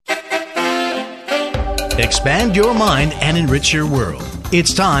Expand your mind and enrich your world.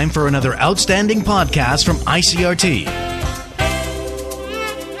 It's time for another outstanding podcast from ICRT.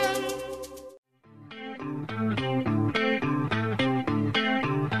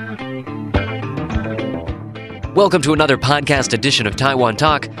 Welcome to another podcast edition of Taiwan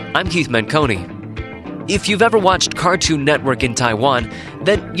Talk. I'm Keith Menconi. If you've ever watched Cartoon Network in Taiwan,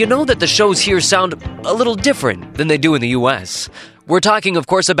 then you know that the shows here sound a little different than they do in the U.S. We're talking, of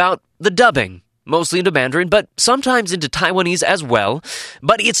course, about the dubbing. Mostly into Mandarin, but sometimes into Taiwanese as well.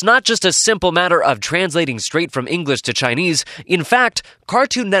 But it's not just a simple matter of translating straight from English to Chinese. In fact,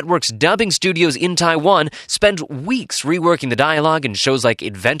 Cartoon Network's dubbing studios in Taiwan spend weeks reworking the dialogue in shows like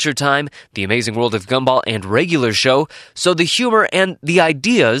Adventure Time, The Amazing World of Gumball, and Regular Show, so the humor and the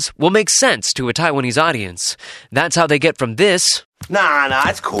ideas will make sense to a Taiwanese audience. That's how they get from this... Nah,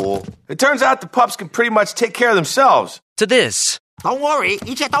 it's cool. It turns out the pups can pretty much take care of themselves. ...to this. Don't worry,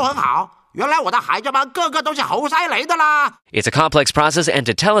 一切都很好。原来我的孩子们个个都是猴塞雷的啦。 It's a complex process, and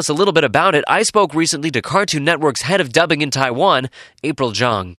to tell us a little bit about it, I spoke recently to Cartoon Network's head of dubbing in Taiwan, April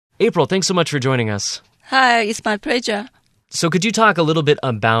Zhang. April, thanks so much for joining us. Hi, it's my pleasure. So could you talk a little bit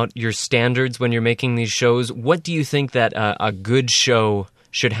about your standards when you're making these shows? What do you think that a good show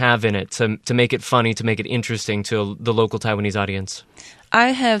should have in it to make it funny, to make it interesting to the local Taiwanese audience? I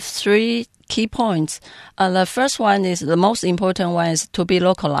have 3 key points. The first one is the most important one is to be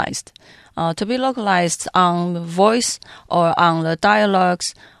localized. To be localized on voice or on the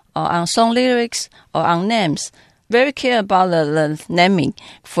dialogues or on song lyrics or on names. Very care about the naming.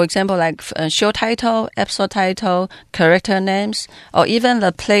 For example, like show title, episode title, character names, or even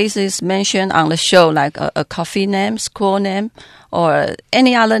the places mentioned on the show, like a coffee name, school name, or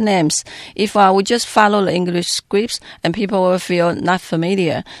any other names. If we just follow the English scripts, and people will feel not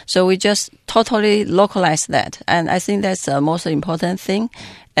familiar. So we just totally localize that. And I think that's the most important thing.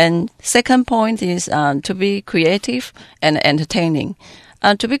 And second point is to be creative and entertaining.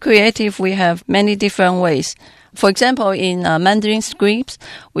 To be creative, we have many different ways. For example, in Mandarin scripts,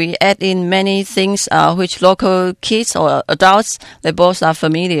 we add in many things which local kids or adults, they both are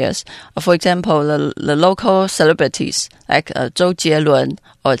familiar. For example, the local celebrities like Zhou Jielun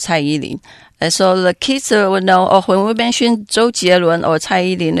or Cai Yilin. And so the kids will know, when we mention Zhou Jielun or Cai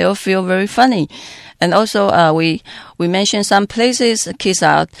Yilin, they will feel very funny. And also, we mention some places kids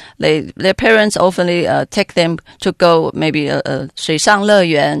are, their parents often take them to go maybe 水上乐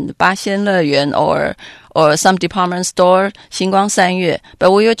园, 八仙乐园, or some department store, 星光三月.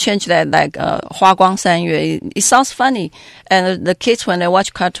 But we will change that like 花光三月. It sounds funny. And the kids, when they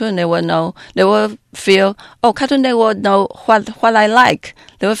watch cartoon, they will know, they will feel, Cartoon Network know what I like.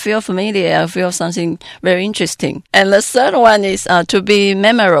 They will feel familiar, feel something very interesting. And the third one is to be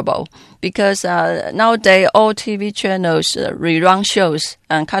memorable. Because nowadays all TV channels rerun shows,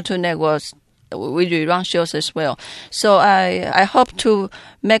 and Cartoon Networks we rerun shows as well. So I hope to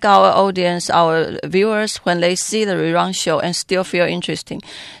make our audience, our viewers, when they see the rerun show and still feel interesting.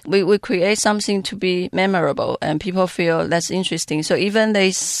 We create something to be memorable and people feel that's interesting. So even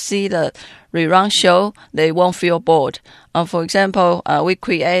they see the rerun show, they won't feel bored. For example, we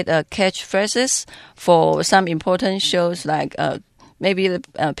create catchphrases for some important shows like maybe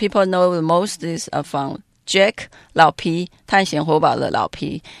the people know the most is from Jack 老皮探险活宝的老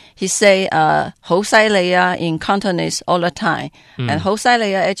皮 He say 猴塞雷啊 in Cantonese all the time. And 猴塞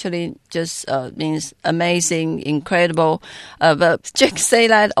雷啊 actually just means amazing, incredible. But Jack say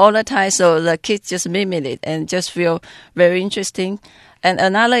that all the time, so the kids just mimic it and just feel very interesting. And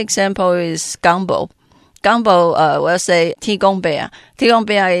another example is Gumball. Gumball will say 天公伯啊 天公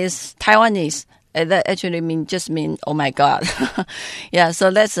伯 is Taiwanese. That actually mean oh my god. Yeah, so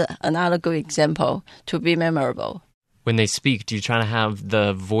that's another good example to be memorable. When they speak, do you try to have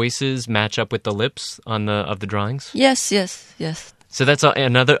the voices match up with the lips of the drawings? Yes. So that's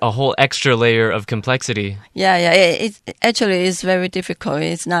a whole extra layer of complexity. Yeah. It actually is very difficult.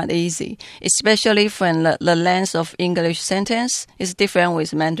 It's not easy, especially when the length of English sentence is different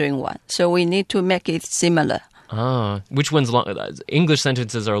with Mandarin one. So we need to make it similar. Which one's long? English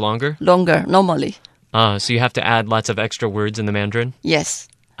sentences are longer? Longer, normally. So you have to add lots of extra words in the Mandarin? Yes,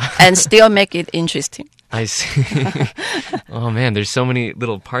 and still make it interesting. I see. Oh man, there's so many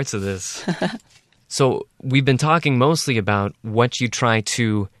little parts of this. So we've been talking mostly about what you try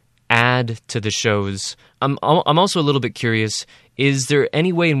to add to the shows. I'm also a little bit curious, is there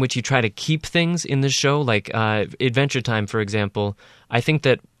any way in which you try to keep things in the show? Like Adventure Time, for example. I think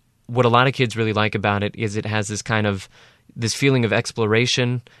that what a lot of kids really like about it is it has this kind of this feeling of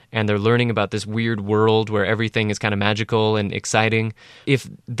exploration, and they're learning about this weird world where everything is kind of magical and exciting. If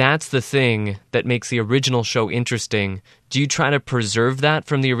that's the thing that makes the original show interesting, do you try to preserve that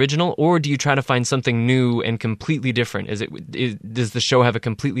from the original, or do you try to find something new and completely different? Does the show have a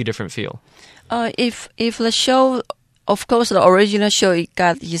completely different feel? If the show, of course, the original show, it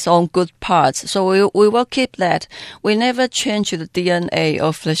got its own good parts, so we will keep that. We never change the DNA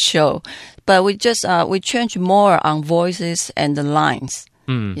of the show, but we just we change more on voices and the lines.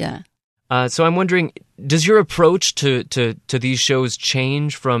 Yeah. So I'm wondering, does your approach to these shows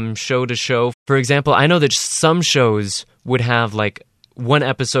change from show to show? For example, I know that some shows would have like one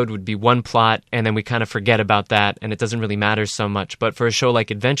episode would be one plot, and then we kind of forget about that, and it doesn't really matter so much. But for a show like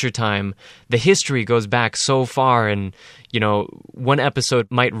Adventure Time, the history goes back so far, and, you know, one episode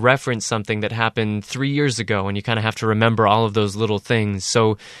might reference something that happened 3 years ago, and you kind of have to remember all of those little things.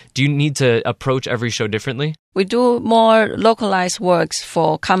 So do you need to approach every show differently? We do more localized works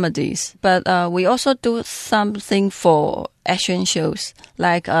for comedies, but we also do something for action shows,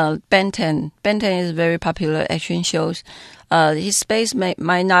 like Ben 10. Ben 10 is very popular action shows. His space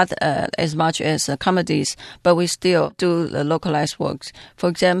might not as much as comedies, but we still do the localized works. For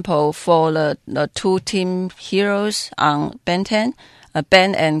example, for the two team heroes on Ben 10,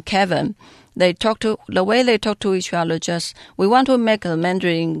 Ben and Kevin, the way they talk to each other, just we want to make a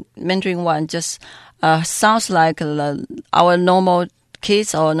Mandarin one just sounds like our normal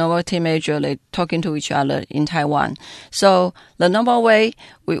kids or normal teenager, they talking to each other in Taiwan. So the normal way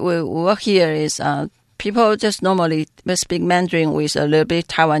we work here is people just normally speak Mandarin with a little bit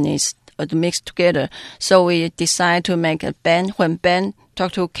Taiwanese mixed together. So we decide to make a Ben. When Ben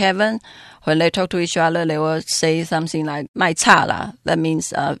talk to Kevin, when they talk to each other, they will say something like 卖差啦. That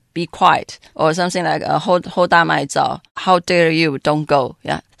means be quiet, or something like 后大卖照. How dare you, don't go.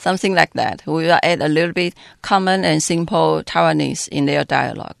 Yeah, something like that. We will add a little bit common and simple Taiwanese in their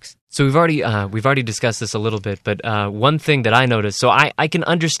dialogues. So we've already discussed this a little bit, but one thing that I noticed, so I can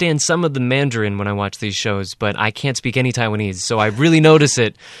understand some of the Mandarin when I watch these shows, but I can't speak any Taiwanese, so I really notice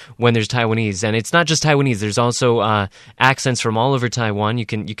it when there's Taiwanese. And it's not just Taiwanese, there's also accents from all over Taiwan. You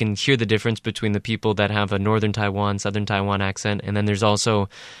can hear the difference between the people that have a northern Taiwan, southern Taiwan accent, and then there's also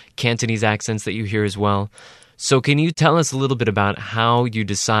Cantonese accents that you hear as well. So can you tell us a little bit about how you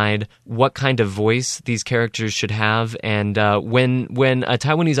decide what kind of voice these characters should have? And when a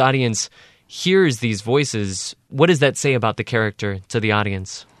Taiwanese audience hears these voices, what does that say about the character to the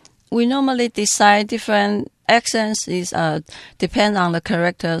audience? We normally decide different accents depend on the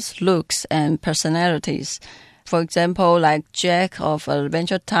character's looks and personalities. For example, like Jack of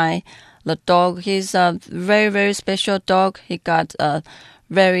Adventure Time, the dog, he's a very, very special dog. He got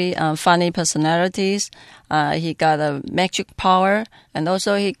very funny personalities. He got a magic power, and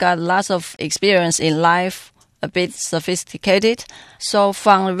also he got lots of experience in life, a bit sophisticated. So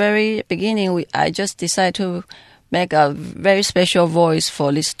from the very beginning, I just decided to make a very special voice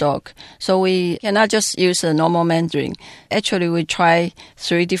for this dog. So we cannot just use a normal Mandarin. Actually, we try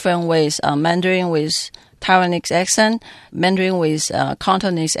 3 different ways. Mandarin with Taiwanese accent, Mandarin with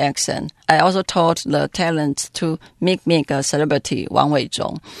Cantonese accent. I also taught the talent to make a celebrity, Wang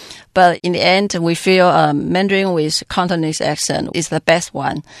Weizhong. But in the end, we feel Mandarin with Cantonese accent is the best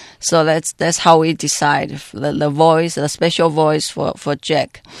one. So that's how we decide the voice, the special voice for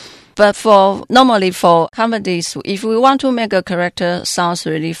Jack. But normally for comedies, if we want to make a character sounds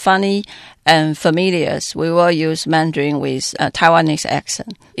really funny and familiar, we will use Mandarin with Taiwanese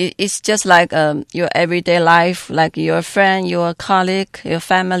accent. It's just like your everyday life, like your friend, your colleague, your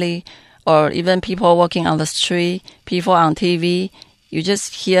family, or even people walking on the street, people on TV. You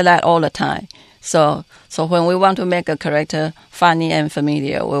just hear that all the time. So when we want to make a character funny and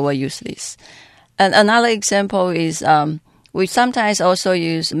familiar, we will use this. And another example is we sometimes also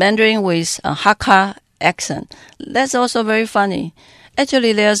use Mandarin with a Hakka accent. That's also very funny.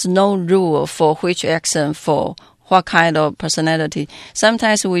 Actually, there's no rule for which accent for what kind of personality.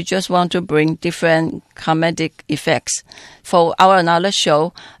 Sometimes we just want to bring different comedic effects. For our another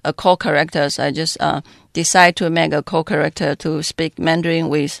show, co-characters, I just decide to make a co-character to speak Mandarin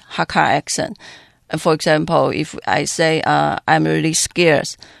with Hakka accent. For example, if I say I'm really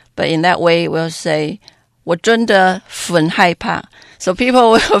scared, but in that way we'll say 我真的很害怕. So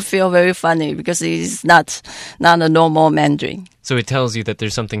people will feel very funny because it's not a normal Mandarin. So it tells you that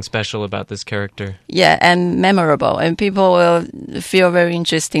there's something special about this character. Yeah, and memorable. And people will feel very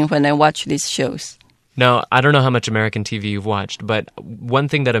interesting when they watch these shows. Now, I don't know how much American TV you've watched, but one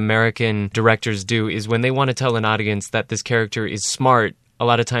thing that American directors do is when they want to tell an audience that this character is smart, a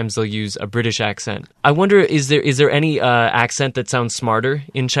lot of times they'll use a British accent. I wonder, is there any accent that sounds smarter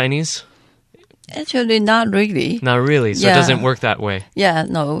in Chinese? Actually, not really. Not really. So it doesn't work that way. Yeah,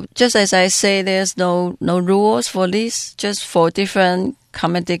 no. Just as I say, there's no rules for this, just for different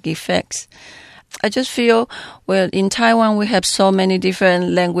comedic effects. I just feel, well, in Taiwan, we have so many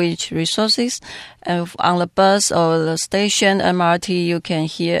different language resources. And on the bus or the station, MRT, you can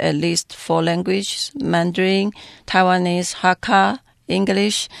hear at least 4 languages: Mandarin, Taiwanese, Hakka,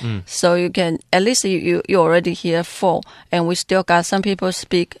 English. So you can, at least you already hear 4. And we still got some people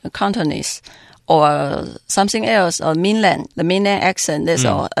speak Cantonese or something else, or the mainland accent, there's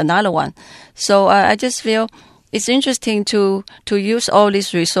another one. So I just feel it's interesting to use all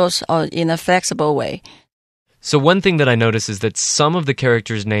these resources in a flexible way. So one thing that I notice is that some of the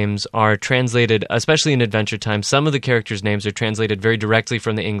characters' names are translated, especially in Adventure Time, some of the characters' names are translated very directly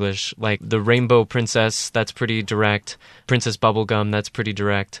from the English, like the Rainbow Princess, that's pretty direct. Princess Bubblegum, that's pretty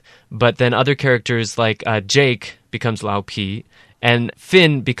direct. But then other characters like Jake becomes Lao Pi, and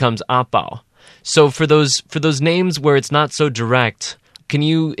Finn becomes A Bao. So for those names where it's not so direct, can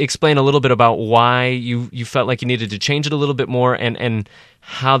you explain a little bit about why you felt like you needed to change it a little bit more and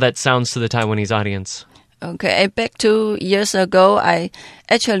how that sounds to the Taiwanese audience? Okay, back 2 years ago, I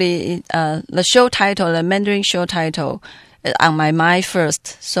actually, the show title, the Mandarin show title, on my mind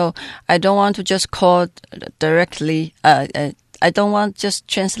first. So I don't want to just call directly, I don't want just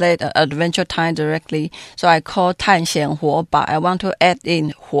translate Adventure Time directly. So I call 探险活宝. I want to add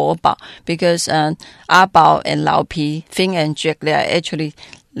in 活宝 because A Bao and Lao Pi, Finn and Jack, they are actually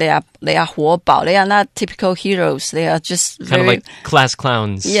they are 活宝. They are not typical heroes. They are just kind of like class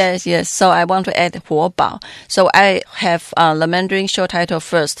clowns. Yes. So I want to add 活宝. So I have the Mandarin show title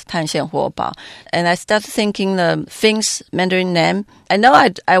first, 探险活宝. And I started thinking the Finn's Mandarin name. I know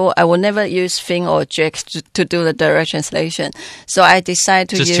I will never use Finn or Jack to do the direct translation. So I decided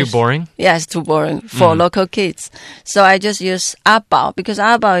to use... Just too boring? Yeah, it's too boring for local kids. So I just use A Bao because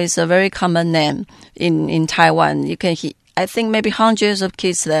A Bao is a very common name in Taiwan. You can hear, I think maybe hundreds of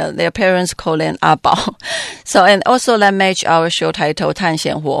kids, their parents call them A Bao. So, and also that match our show title, 探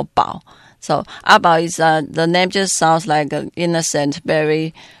险活宝. So A Bao is, the name just sounds like an innocent,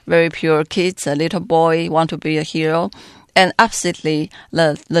 very, very pure kids, a little boy, want to be a hero. And oppositely,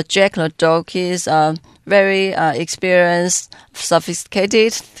 the Jack, the dog, is very experienced,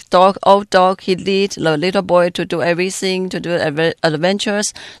 sophisticated old dog. He leads the little boy to do everything, to do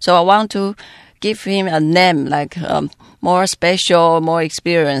adventures. So I want to give him a name like more special, more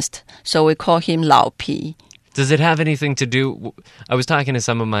experienced. So we call him Lao Pi. Does it have anything to do... I was talking to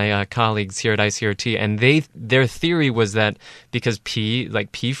some of my colleagues here at ICRT, and their theory was that because Pi,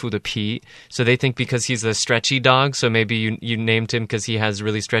 like Pi Fu the Pi, so they think because he's a stretchy dog, so maybe you named him because he has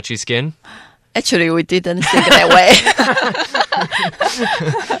really stretchy skin? Actually, we didn't think that way.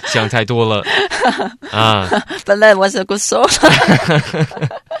 想太多了. But that was a good thought.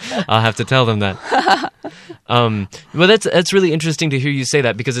 I'll have to tell them that. Well, that's really interesting to hear you say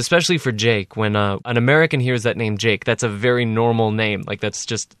that, because especially for Jake, when an American hears that name Jake, that's a very normal name. Like, that's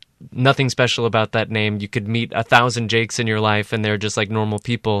just nothing special about that name. You could meet 1,000 Jakes in your life, and they're just like normal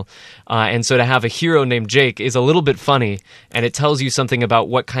people. And so to have a hero named Jake is a little bit funny, and it tells you something about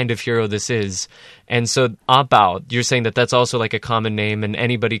what kind of hero this is. And so A Bao, you're saying that that's also like a common name, and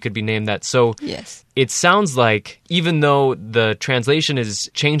anybody could be named that. So yes, it sounds like even though the translation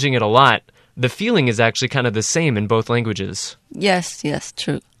is changing it a lot, the feeling is actually kind of the same in both languages. Yes,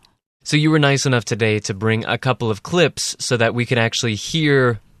 true. So you were nice enough today to bring a couple of clips so that we can actually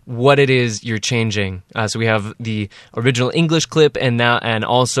hear what it is you're changing. So we have the original English clip and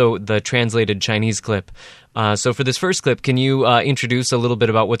also the translated Chinese clip. So for this first clip, can you introduce a little bit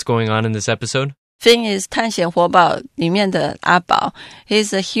about what's going on in this episode? Finn is 探险活宝里面的阿宝.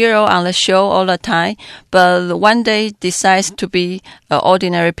 He's a hero on the show all the time, but one day decides to be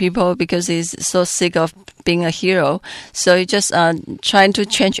ordinary people because he's so sick of being a hero. So he just trying to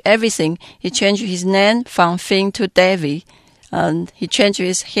change everything. He changed his name from Finn to Davy. He changed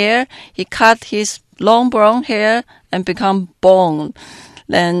his hair. He cut his long brown hair and become bald.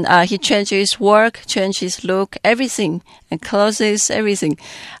 Then he changed his work, changed his look, everything, and clothes, everything.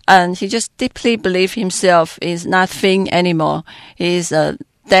 And he just deeply believed himself is not Finn anymore. He's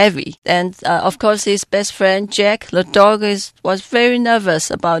Davy. And of course, his best friend, Jack, the dog, was very nervous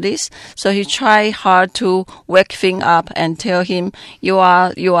about this. So he tried hard to wake Finn up and tell him, you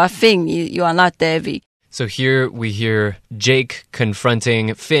are Finn, you are not Davy. So here we hear Jake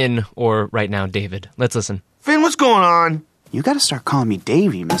confronting Finn, or right now, David. Let's listen. Finn, what's going on? You gotta start calling me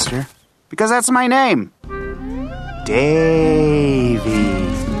Davy, mister. Because that's my name. Davy.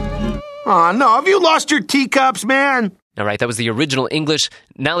 Aw, no, have you lost your teacups, man? All right, that was the original English.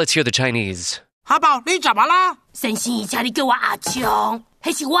 Now let's hear the Chinese. 阿宝，你怎么了？省心一下，你给我阿穷，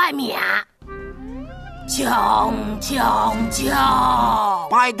那是我的名。锵锵锵！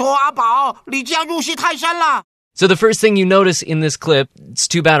拜托阿宝，你这样入戏太深了。 So the first thing you notice in this clip, it's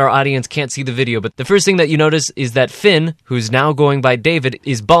too bad our audience can't see the video, but the first thing that you notice is that Finn, who's now going by David,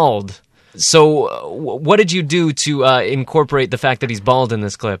 is bald. So what did you do to incorporate the fact that he's bald in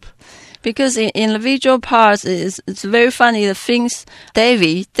this clip? Because in the visual parts, it's very funny. The things,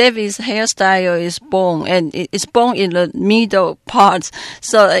 David's hairstyle is bone, and it's bone in the middle parts.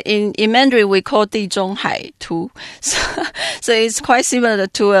 So in Mandarin, we call 地中海图. So it's quite similar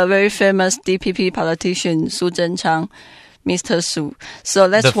to a very famous DPP politician, Su Zhenchang, Mr. Su. So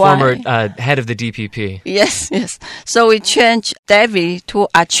that's why... The former head of the DPP. Yes. So we changed David to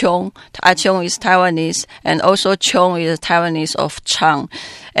Ah Chong. Ah Chong is Taiwanese, and also Chong is Taiwanese of Chang.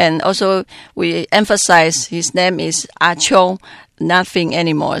 And also we emphasize his name is Ah Chong, nothing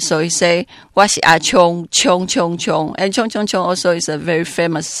anymore. So he say, "What's Ah Chong? Chong Chong Chong." And Chong Chong Chong also is a very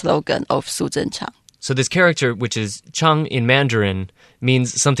famous slogan of Su Zhenchang. So this character, which is Chang in Mandarin,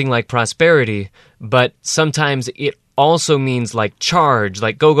 means something like prosperity, but sometimes it also means like charge,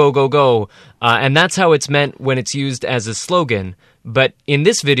 like go, go, go, go. And that's how it's meant when it's used as a slogan. But in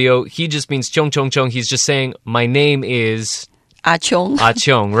this video, he just means chong, chong, chong. He's just saying, my name is... Ah Chong. Ah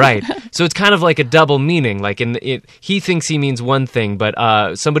Chong, right. So it's kind of like a double meaning. Like he thinks he means one thing, but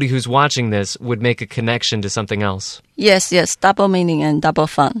somebody who's watching this would make a connection to something else. Yes, double meaning and double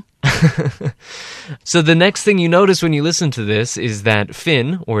fun. So the next thing you notice when you listen to this is that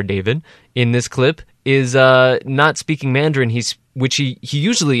Finn, or David, in this clip, is not speaking Mandarin, which he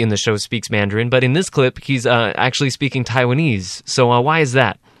usually in the show speaks Mandarin, but in this clip, he's actually speaking Taiwanese. So why is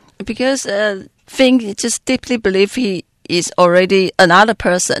that? Because Finn just deeply believes he is already another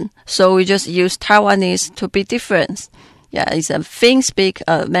person, so we just use Taiwanese to be different. Yeah, it's Finn speak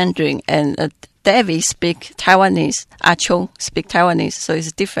Mandarin, and David speak Taiwanese. Ah Chong speak Taiwanese, so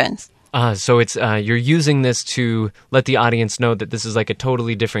it's different. So it's you're using this to let the audience know that this is like a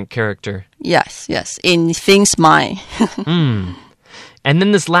totally different character. Yes, in Finn's mind. And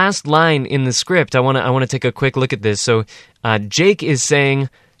then this last line in the script, I want to take a quick look at this. So Jake is saying,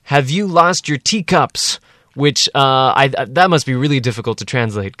 "Have you lost your teacups?" Which that must be really difficult to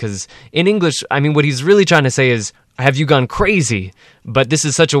translate, because in English, I mean, what he's really trying to say is, have you gone crazy? But this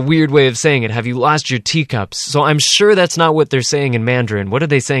is such a weird way of saying it. Have you lost your teacups? So I'm sure that's not what they're saying in Mandarin. What are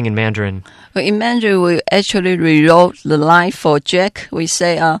they saying in Mandarin? Well, in Mandarin, we actually rewrote the line for Jack. We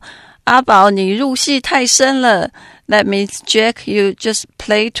say, 阿宝你入戏太深了. That means, Jack, you just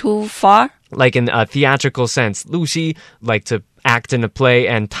play too far. Like in a theatrical sense. 入戏, like to act in a play,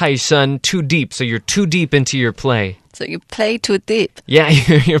 and 太深, too deep. So you're too deep into your play. So you play too deep. Yeah,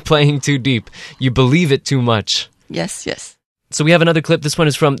 you're playing too deep. You believe it too much. Yes. So we have another clip. This one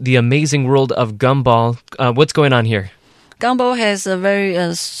is from The Amazing World of Gumball. What's going on here? Gumball has a very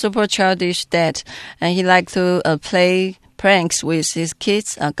super childish dad, and he likes to play pranks with his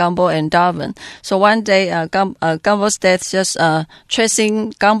kids, Gumball and Darwin. So one day, Gumball's dad just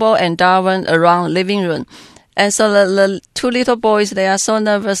chasing Gumball and Darwin around the living room. And so the two little boys, they are so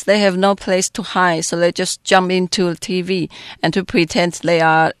nervous, they have no place to hide. So they just jump into the TV and to pretend they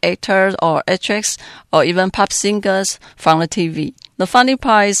are actors or actresses or even pop singers from the TV. The funny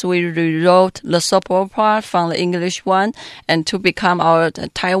part is we rewrote the soap opera from the English one and to become our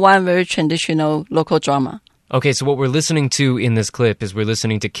Taiwan very traditional local drama. Okay, so what we're listening to in this clip is we're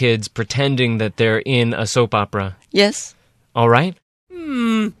listening to kids pretending that they're in a soap opera. Yes. All right?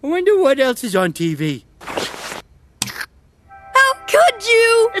 I wonder what else is on TV. How could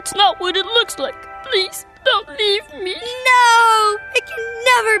you? It's not what it looks like. Please, don't leave me. No! It can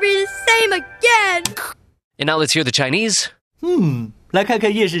never be the same again! And now let's hear the Chinese. 来看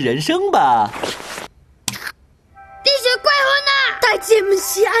看夜市人生吧。地球怪魂啊！大姐们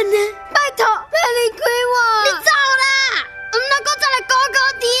是安呢？拜托，别离开我！你走啦！唔能够再来搞搞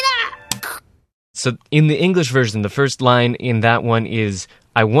你啦！ So in the English version, the first line in that one is,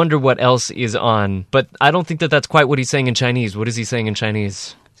 I wonder what else is on. But I don't think that that's quite what he's saying in Chinese. What is he saying in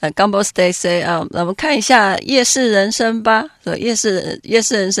Chinese? Gumball Stay say, 我们看一下夜市人生吧. So 夜市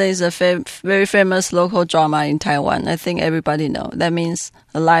人生 is a very famous local drama in Taiwan. I think everybody know. That means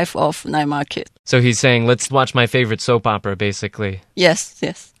the life of night market. So he's saying, let's watch my favorite soap opera, basically. Yes.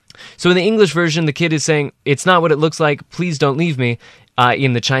 So in the English version, the kid is saying, it's not what it looks like. Please don't leave me.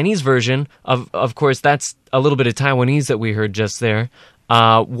 In the Chinese version, of course, that's a little bit of Taiwanese that we heard just there.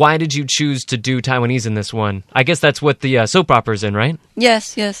 Why did you choose to do Taiwanese in this one? I guess that's what the soap opera's in, right?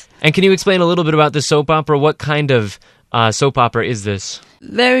 Yes. And can you explain a little bit about the soap opera? What kind of soap opera is this?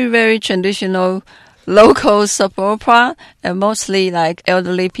 Very, very traditional local soap opera, and mostly like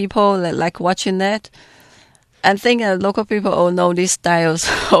elderly people that like watching that. I think local people all know these styles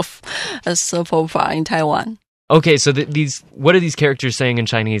of soap opera in Taiwan. Okay, so what are these characters saying in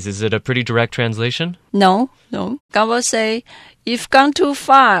Chinese? Is it a pretty direct translation? No. Gumball say, "You've gone too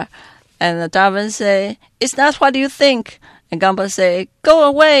far," and Darwin say, "It's not what you think." And Gumball say, "Go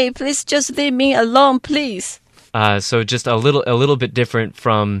away, please. Just leave me alone, please." So just a little bit different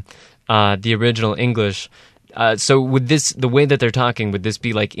from the original English. So would the way that they're talking, would this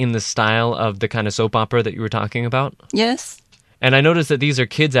be like in the style of the kind of soap opera that you were talking about? Yes. And I noticed that these are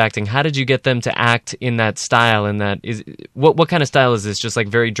kids acting. How did you get them to act in that style? And what kind of style is this? Just like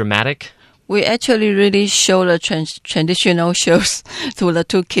very dramatic? We actually really show the traditional shows to the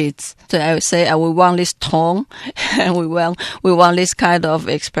two kids. So I would say we want this tone and we want this kind of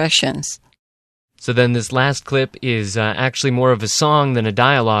expressions. So then this last clip is actually more of a song than a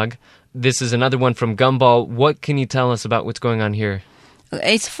dialogue. This is another one from Gumball. What can you tell us about what's going on here?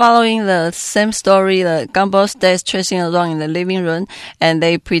 It's following the same story. The Gumball stays chasing around in the living room and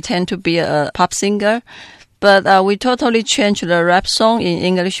they pretend to be a pop singer. But we totally changed the rap song in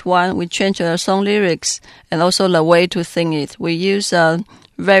English one. We changed the song lyrics and also the way to sing it. We use a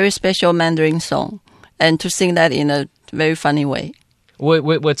very special Mandarin song and to sing that in a very funny way.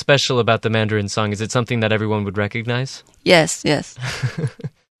 What's special about the Mandarin song? Is it something that everyone would recognize? Yes.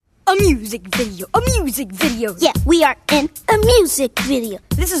 A music video. Yeah, we are in a music video.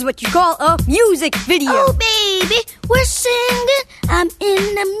 This is what you call a music video. Oh, baby, we're singing. I'm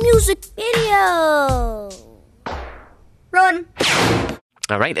in a music video. Run.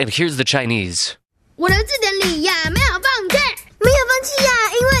 All right, and here's the Chinese. 我的字典里呀，没有放弃，没有放弃呀，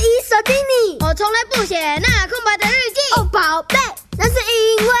因为一手听你，我从来不写那空白的日记。哦，宝贝，那是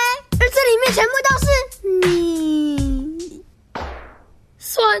因为日子里面全部都是你。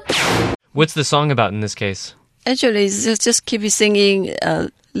What's the song about in this case? Actually, just keep singing,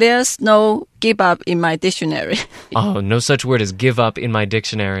 there's no give up in my dictionary. Oh, no such word as give up in my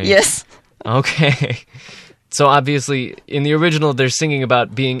dictionary. Yes. Okay. So obviously, in the original, they're singing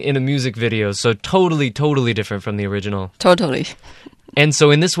about being in a music video, so totally different from the original. Totally. And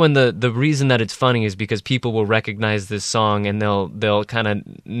so in this one, the reason that it's funny is because people will recognize this song and they'll kind of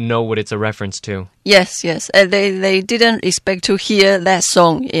know what it's a reference to. Yes. They didn't expect to hear that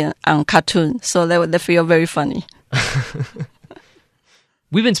song on cartoon, so they feel very funny.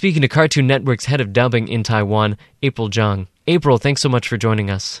 We've been speaking to Cartoon Network's head of dubbing in Taiwan, April Zhang. April, thanks so much for joining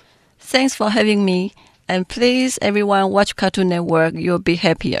us. Thanks for having me. And please, everyone, watch Cartoon Network. You'll be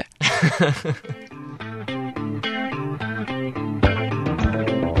happier.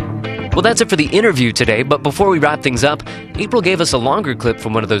 Well, that's it for the interview today, but before we wrap things up, April gave us a longer clip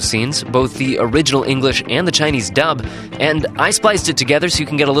from one of those scenes, both the original English and the Chinese dub, and I spliced it together so you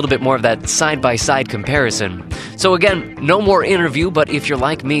can get a little bit more of that side-by-side comparison. So again, no more interview, but if you're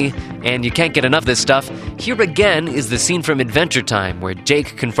like me and you can't get enough of this stuff, here again is the scene from Adventure Time, where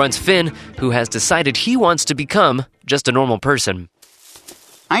Jake confronts Finn, who has decided he wants to become just a normal person.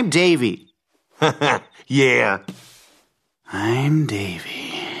 I'm Davy. Yeah. I'm Davy.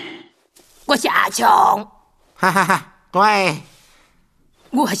 我是阿强。哈哈哈，对。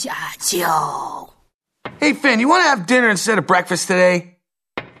我是阿强。 Hey, Finn, you want to have dinner instead of breakfast today?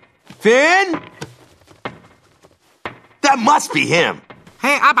 Finn? That must be him.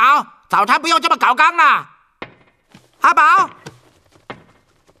 嘿，阿宝，早餐不用这么搞纲啦。阿宝，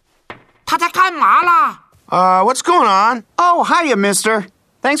他在干嘛啦？ What's going on? Oh, hiya, mister.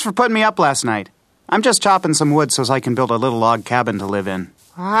 Thanks for putting me up last night. I'm just chopping some wood so I can build a little log cabin to live in.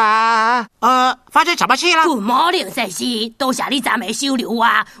 发生什么事了？ Good morning， 先生，多谢你昨暝收留我，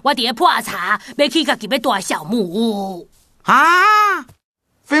我伫咧破茶，要去家己要大小木屋。啊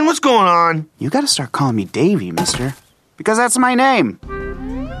Finn, what's going on? You gotta start calling me Davy, mister. Because that's my name.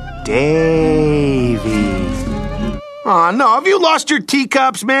 Davy. Oh, no, have you lost your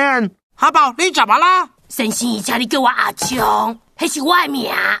teacups, man? 阿宝，你怎么了？先生，请你叫我阿强，迄是我的名。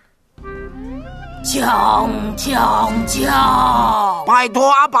强，拜托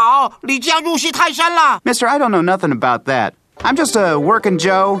阿宝，你这样入戏太深了。 Mister, I don't know nothing about that. I'm just a working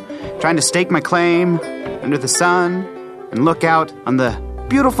Joe, trying to stake my claim under the sun and look out on the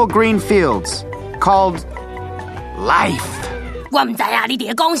beautiful green fields called life. 我唔知啊，你伫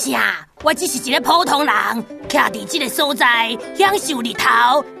咧讲啥？我只是一个普通人，徛伫这个所在，享受日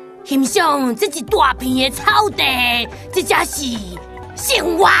头，欣赏这一大片的草地，这才是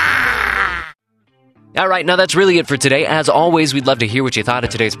生活。All right, now that's really it for today. As always, we'd love to hear what you thought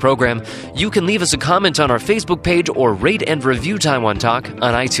of today's program. You can leave us a comment on our Facebook page or rate and review Taiwan Talk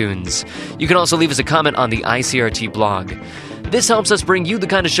on iTunes. You can also leave us a comment on the ICRT blog. This helps us bring you the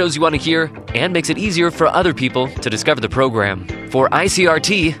kind of shows you want to hear and makes it easier for other people to discover the program. For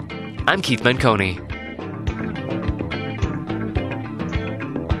ICRT, I'm Keith Menconi.